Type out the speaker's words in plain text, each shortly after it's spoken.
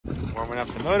warming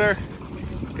up the motor,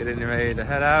 getting ready to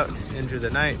head out into the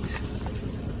night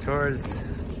towards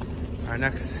our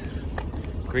next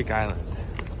Greek island.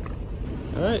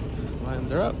 All right,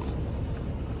 lines are up.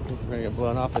 We're gonna get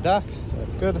blown off the dock, so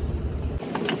that's good.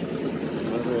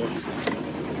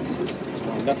 It's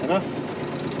warmed up enough.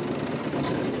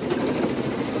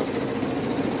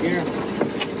 Here.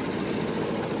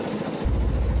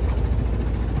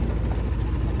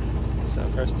 So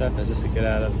first step is just to get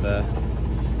out of the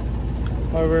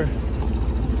harbor,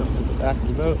 dump to the back of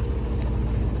the boat.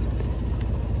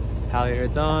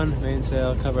 Halyards on,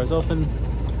 mainsail covers open.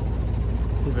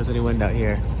 See if there's any wind out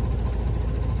here.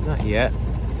 Not yet.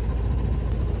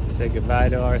 Say goodbye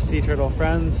to our sea turtle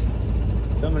friends.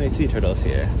 So many sea turtles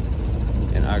here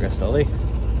in Augustoli.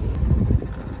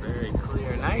 Very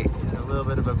clear night and a little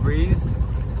bit of a breeze.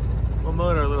 We'll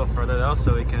motor a little further though,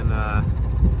 so we can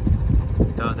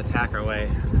don't have to tack our way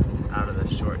out of the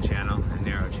short channel and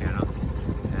narrow channel.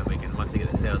 And we can, once we get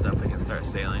the sails up, we can start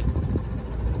sailing.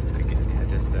 Again, yeah,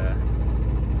 just a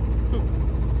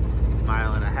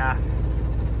mile and a half.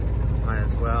 Might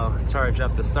as well charge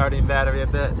up the starting battery a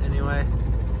bit anyway.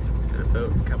 Got a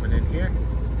boat coming in here,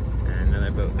 and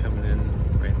another boat coming in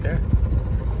right there.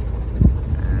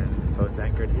 And boats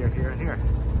anchored here, here, and here.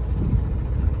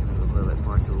 Let's move a little bit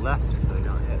more to the left so we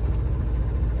don't hit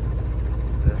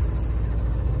this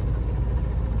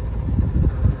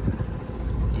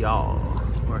yawl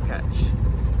or catch.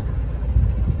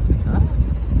 So,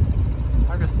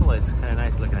 Augustoli is kind of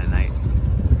nice looking at night.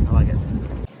 I like it.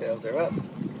 Sails are up.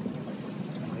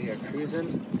 We are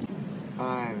cruising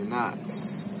 5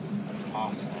 knots.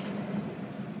 Awesome.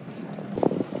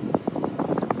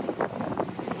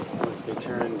 Once we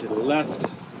turn to the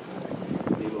left,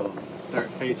 we will start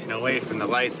facing away from the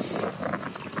lights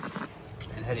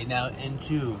and heading out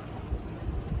into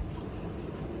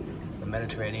the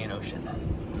Mediterranean Ocean,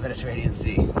 the Mediterranean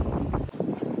Sea.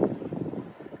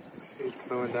 Speed's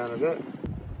slowing down a bit.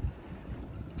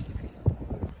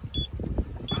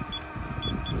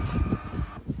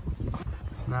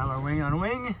 So now we're wing on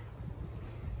wing,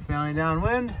 sailing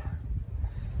downwind,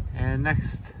 and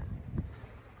next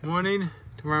morning,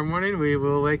 tomorrow morning, we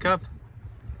will wake up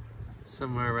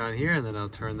somewhere around here, and then I'll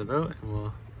turn the boat and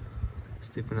we'll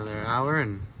sleep another hour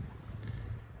and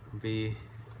we'll be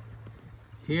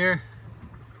here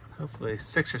hopefully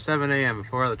 6 or 7 a.m.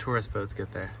 before all the tourist boats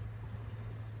get there.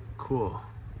 Cool.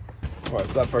 Well, I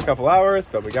slept for a couple hours,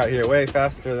 but we got here way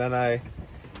faster than I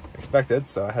expected,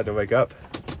 so I had to wake up.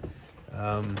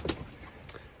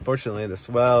 Fortunately, the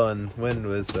swell and wind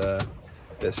was a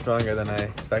bit stronger than I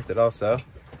expected also,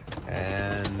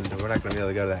 and we're not going to be able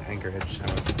to go to that anchorage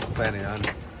I was planning on.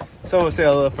 So we'll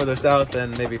sail a little further south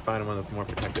and maybe find one that's more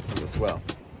protected from the swell.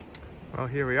 Well,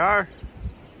 here we are.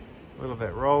 A little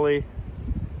bit rolly,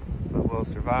 but we'll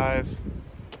survive.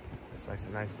 It's like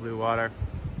some nice blue water.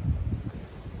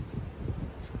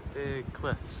 Some big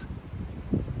cliffs.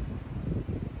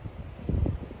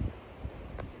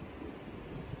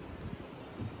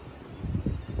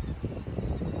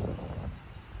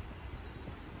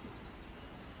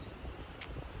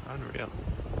 Unreal.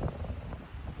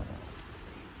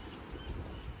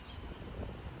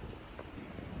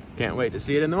 Can't wait to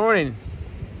see it in the morning.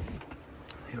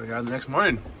 Here we are the next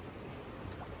morning.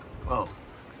 Whoa.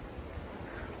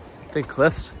 Big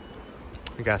cliffs.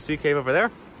 We got a sea cave over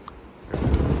there.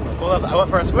 Well, I went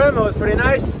for a swim. It was pretty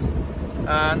nice.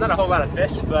 Not a whole lot of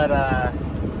fish, but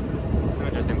some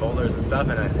interesting boulders and stuff,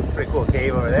 and a pretty cool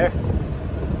cave over there.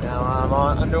 Now I'm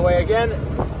underway again.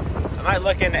 I might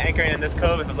look into anchoring in this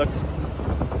cove if it looks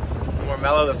more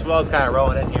mellow. The swell's kind of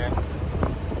rolling in here.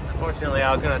 Unfortunately,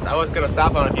 I was gonna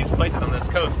stop on a few places on this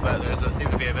coast, but there seems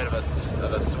to be a bit of a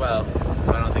swell,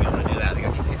 so I don't think I'm gonna do that. I think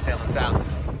I'll keep sailing south.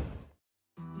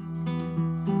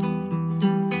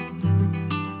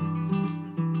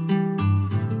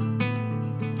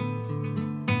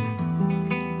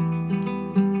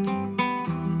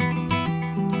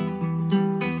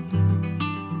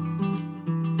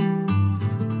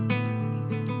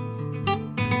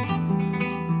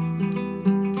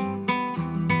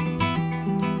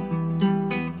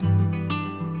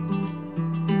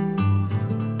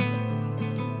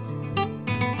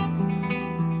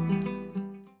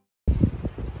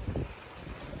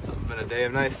 Day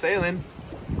of nice sailing.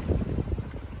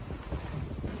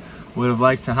 Would have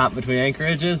liked to hop between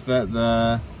anchorages, but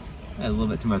had a little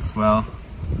bit too much swell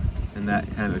and that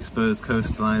kind of exposed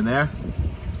coastline there.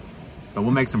 But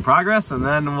we'll make some progress and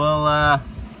then we'll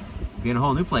be in a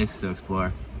whole new place to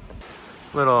explore.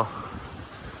 Little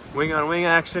wing on wing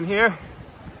action here.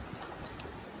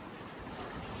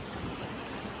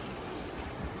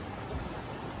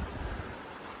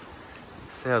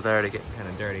 sail's already getting kind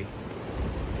of dirty.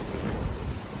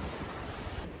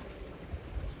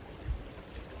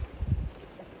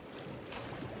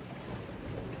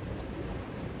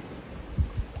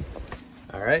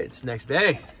 All right, it's next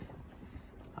day.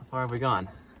 How far have we gone?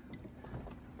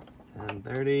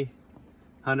 130,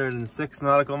 106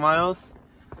 nautical miles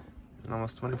in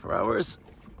almost 24 hours.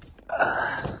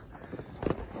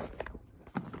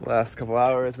 Last couple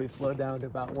hours we've slowed down to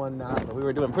about 1 knot, but we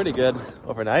were doing pretty good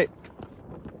overnight.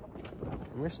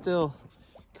 We're still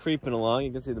creeping along.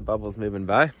 You can see the bubbles moving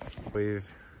by. We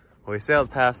sailed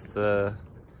past the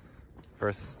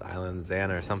first island,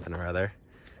 Zana or something or other,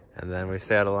 and then we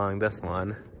sailed along this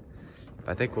one.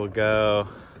 I think we'll go,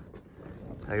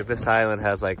 like this island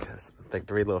has like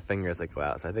 3 little fingers that go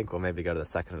out, so I think we'll maybe go to the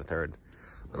second or third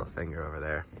little finger over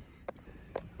there.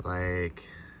 Like,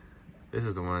 this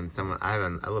is the one, I have a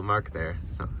little mark there,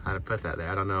 so how to put that there,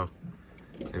 I don't know.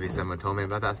 Maybe someone told me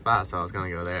about that spot, so I was gonna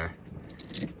go there.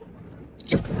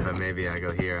 But maybe I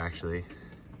go here actually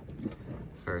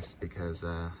first, because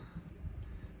that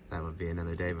would be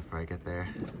another day before I get there.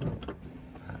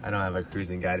 I don't have a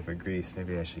cruising guide for Greece,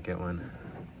 maybe I should get one.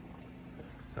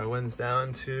 So wind's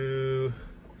down to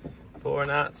 4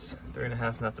 knots,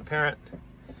 3.5 knots apparent.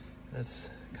 That's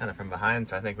kind of from behind,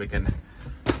 so I think we can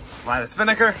fly the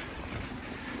spinnaker.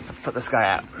 Let's put this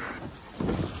guy out.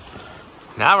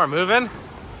 Now we're moving.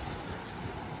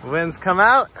 The winds come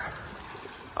out.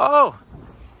 Oh!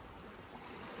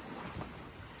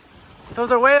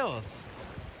 Those are whales.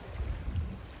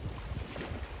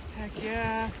 Heck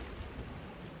yeah.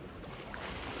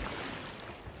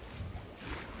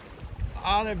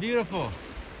 Oh, they're beautiful.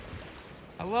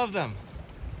 I love them.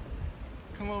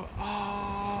 Come over.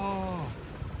 Oh.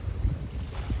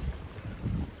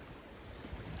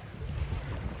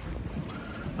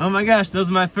 Oh my gosh, those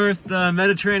are my first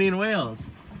Mediterranean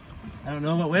whales. I don't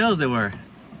know what whales they were.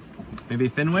 Maybe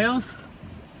fin whales?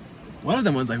 One of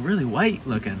them was like really white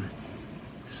looking.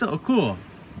 So cool.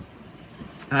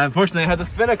 Unfortunately, I had the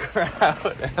spinnaker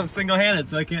out. I'm single-handed,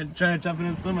 so I can't try to jump in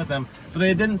and swim with them. But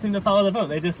they didn't seem to follow the boat.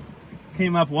 They just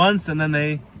came up once, and then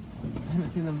I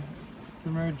haven't seen them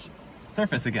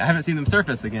surface again. I haven't seen them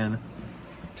surface again.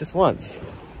 Just once.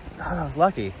 Oh, I was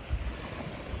lucky.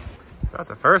 So at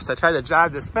the first, I tried to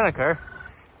jibe the spinnaker,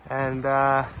 and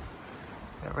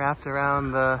it wrapped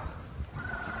around the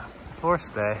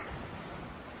forestay.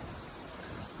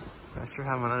 Not sure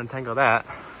how I'm gonna untangle that.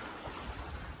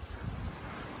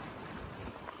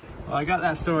 Well, I got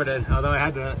that sorted, although I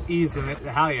had to ease the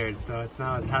halyard, so it's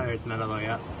now the halyard's not all the way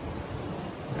up.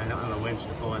 I don't have a winch to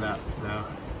pull it up, so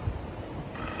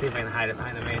see if I can hide it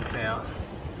behind the mainsail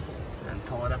and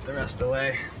pull it up the rest of the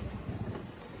way.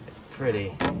 It's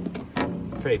pretty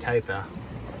tight though.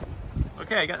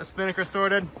 Okay, I got the spinnaker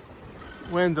sorted.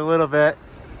 Wind's a little bit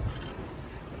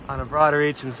on a broader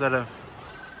reach instead of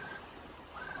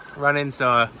running,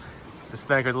 so the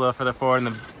spinnaker's a little further forward and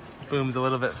the boom's a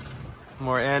little bit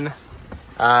more in.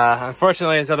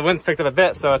 Unfortunately, so the wind's picked up a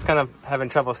bit, so it's kind of having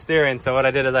trouble steering. So what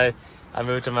I did is I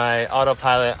moved to my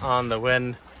autopilot on the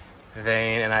wind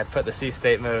vane, and I put the sea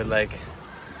state mode like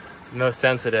no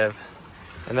sensitive,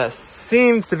 and that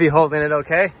seems to be holding it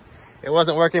okay. It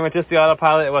wasn't working with just the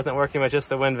autopilot, it wasn't working with just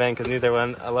the wind vane, because neither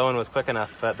one alone was quick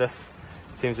enough, but this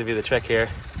seems to be the trick here.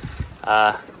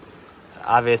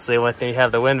 Obviously when you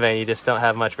have the wind vane, you just don't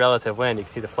have much relative wind. You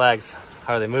can see the flags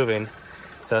hardly moving,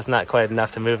 so it's not quite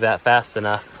enough to move that fast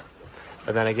enough.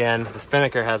 But then again, the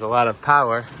spinnaker has a lot of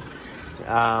power,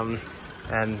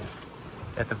 and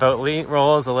if the boat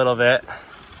rolls a little bit,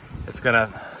 it's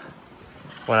gonna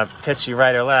wanna pitch you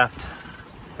right or left,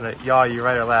 gonna yaw you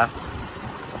right or left,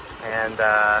 and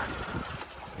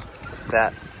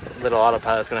that little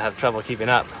autopilot's gonna have trouble keeping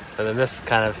up. But then this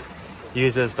kind of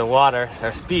uses the water,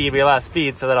 our speed, we have a lot of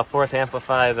speed, so that'll force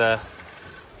amplify the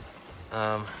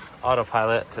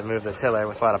autopilot to move the tiller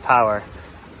with a lot of power.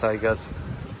 So it goes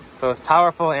both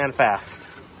powerful and fast.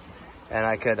 And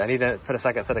I need to put a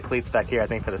second set of cleats back here, I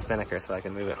think, for the spinnaker, so I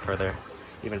can move it further,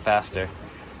 even faster.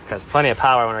 Because plenty of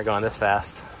power when we're going this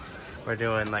fast. We're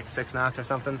doing like 6 knots or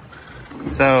something.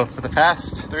 So for the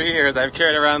past 3 years, I've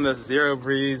carried around this Zero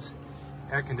Breeze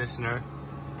air conditioner.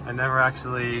 I never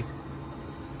actually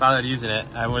bothered using it.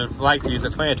 I would have liked to use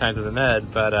it plenty of times with the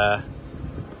Med, but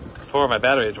before my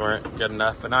batteries weren't good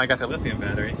enough. But now I got the lithium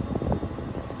battery,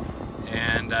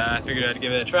 and I figured I'd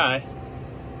give it a try.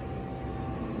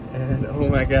 And oh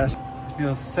my gosh, it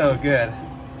feels so good.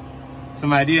 So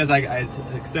my idea is I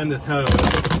extend this hose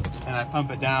and I pump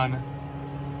it down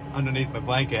underneath my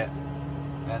blanket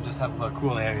and just have a little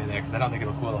cooling area there, because I don't think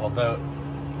it'll cool the whole boat.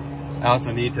 I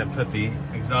also need to put the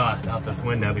exhaust out this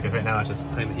window, because right now it's just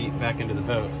putting the heat back into the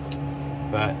boat.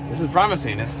 But this is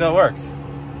promising, it still works.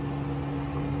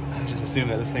 I just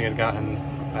assumed that this thing had gotten,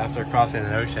 after crossing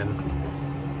an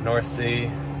ocean, North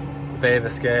Sea, Bay of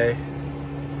Biscay,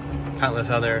 countless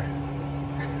other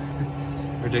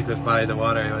ridiculous bodies of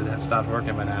water, it would have stopped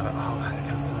working by now. But oh wow, that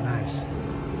feels so nice.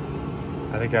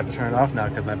 I think I have to turn it off now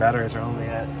because my batteries are only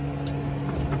at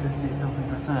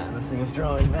 50-something%, and this thing is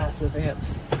drawing massive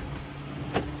amps.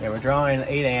 Yeah, we're drawing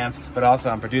 8 amps, but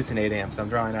also I'm producing 8 amps. I'm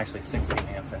drawing actually 16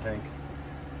 amps, I think.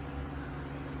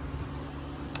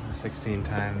 16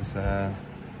 times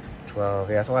 12,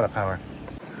 yeah, it's a lot of power.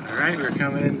 All right, we're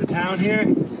coming into town here.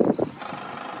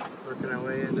 Working our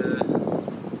way into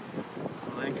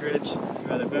Anchorage. A few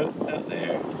other boats out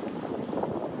there.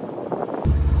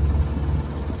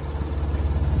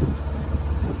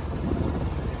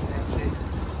 Fancy.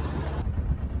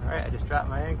 All right, I just dropped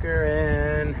my anchor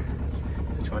in,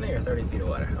 is it 20 or 30 feet of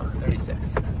water? Oh,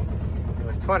 36. It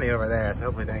was 20 over there, so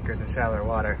hopefully the anchor's in shallower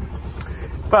water.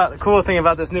 But the cool thing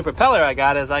about this new propeller I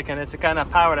got is it's got enough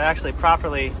power to actually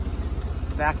properly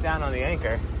back down on the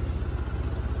anchor.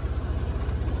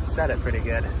 Set it pretty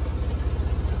good.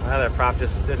 My other prop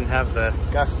just didn't have the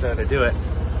gusto to do it.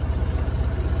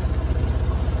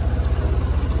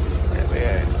 And we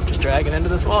are just dragging into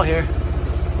this wall here.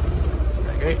 Isn't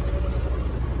that great?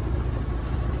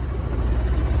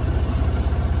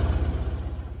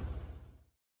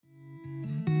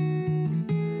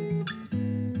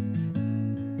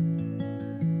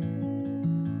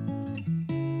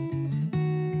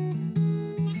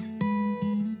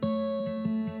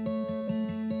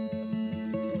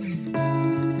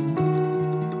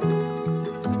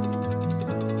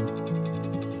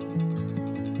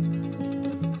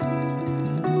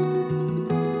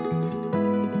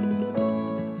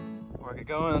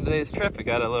 Going on today's trip, we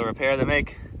got a little repair to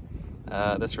make.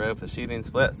 This rope, the sheeting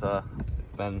split, so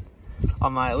it's been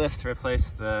on my list to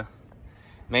replace the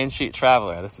main sheet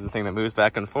traveler. This is the thing that moves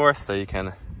back and forth, so you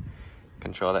can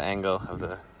control the angle of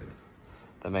the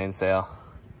mainsail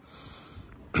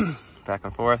back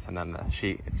and forth, and then the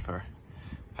sheet is for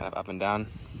kind of up and down.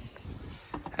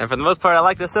 And for the most part, I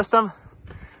like this system.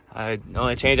 The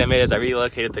only change I made is I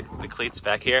relocated the cleats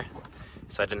back here,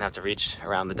 so I didn't have to reach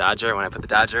around the Dodger when I put the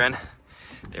Dodger in.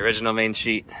 The original main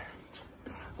sheet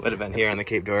would have been here on the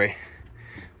Cape Dory,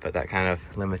 but that kind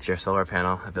of limits your solar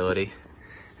panel ability.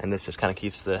 And this just kind of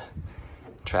keeps the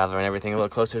Traveler and everything a little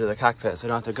closer to the cockpit, so I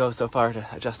don't have to go so far to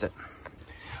adjust it.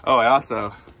 Oh,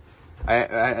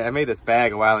 I made this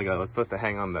bag a while ago. It was supposed to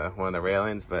hang on one of the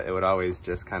railings, but it would always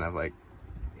just kind of like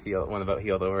when the boat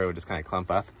heeled over, it would just kind of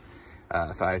clump up.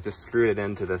 So I just screwed it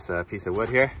into this piece of wood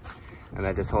here, and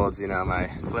that just holds, my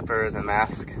flippers and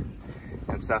mask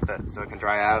and stuff so it can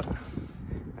dry out,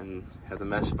 and has a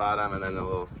mesh bottom and then a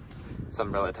little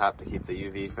umbrella top to keep the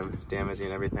UV from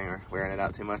damaging everything or wearing it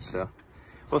out too much. So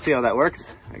we'll see how that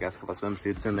works. I got a couple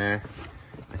swimsuits in there,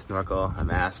 my snorkel, my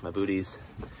mask, my booties.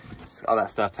 All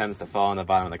that stuff tends to fall in the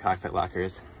bottom of the cockpit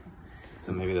lockers,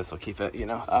 so maybe this will keep it,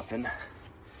 up and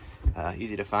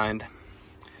easy to find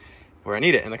where I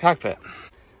need it in the cockpit.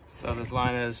 So this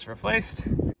line is replaced.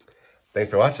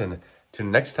 Thanks for watching. Tune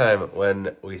in next time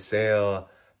when we sail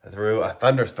through a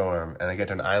thunderstorm and I get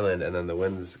to an island and then the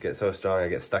winds get so strong I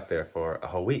get stuck there for a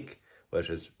whole week, which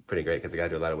is pretty great because I gotta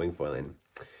do a lot of wing foiling.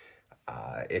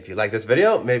 If you like this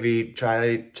video, maybe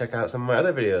check out some of my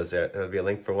other videos. There'll be a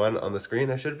link for one on the screen,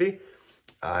 there should be.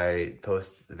 I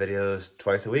post videos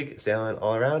twice a week, sailing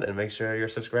all around, and make sure you're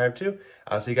subscribed too.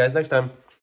 I'll see you guys next time.